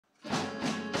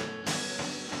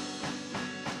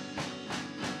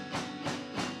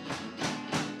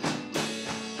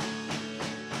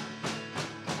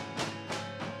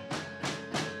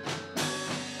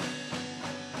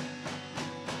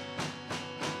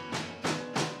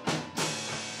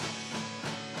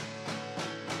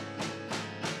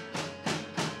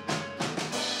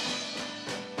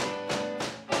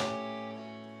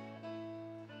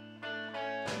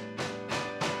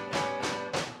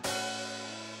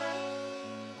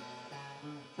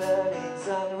but it's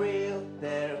unreal.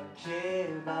 Their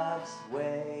kebabs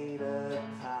weigh a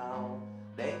pound.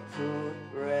 They put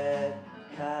red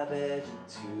cabbage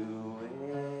into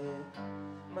it.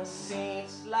 My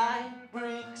seats like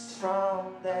bricks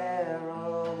from their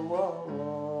old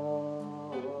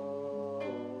wall.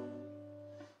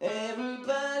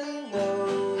 Everybody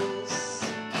knows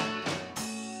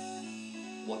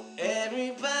what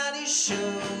everybody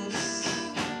shows.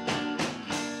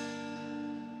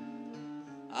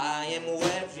 I am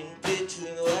wearing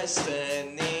between west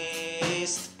and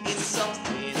east. It's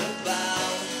something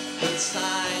about the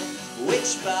time which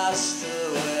passed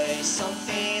away.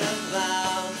 Something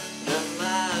about the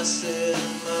massive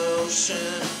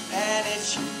emotion. And if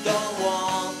you don't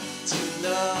want to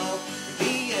know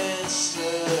the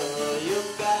answer, all you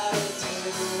gotta do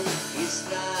is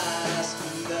not ask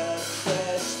me the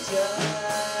question.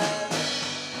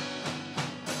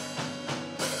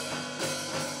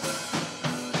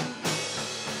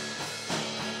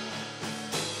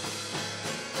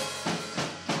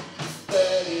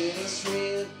 But it is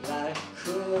real like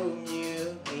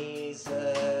communism.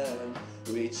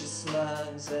 Richest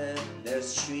minds and their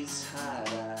streets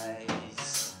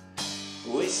highlights.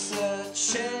 We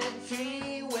search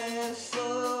everywhere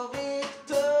for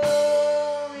Victoria.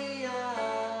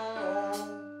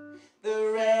 The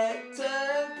red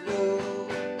and blue.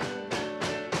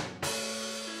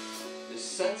 The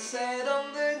sunset on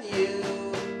the new.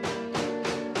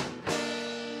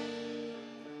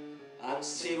 I'm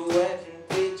still wearing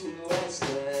between west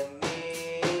and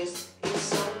east. It's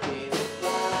something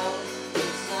about the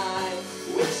time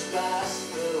which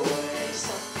passed away.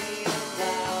 Something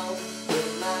about the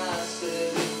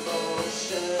massive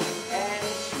emotion. And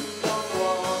if you don't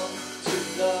want to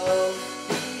know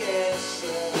the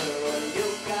answer, all you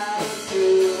gotta do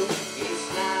is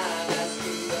not ask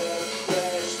me the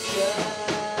question.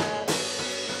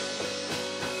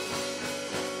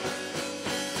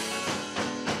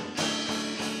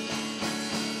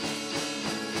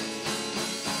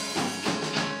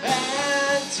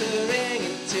 Entering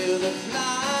into the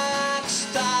black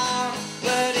star.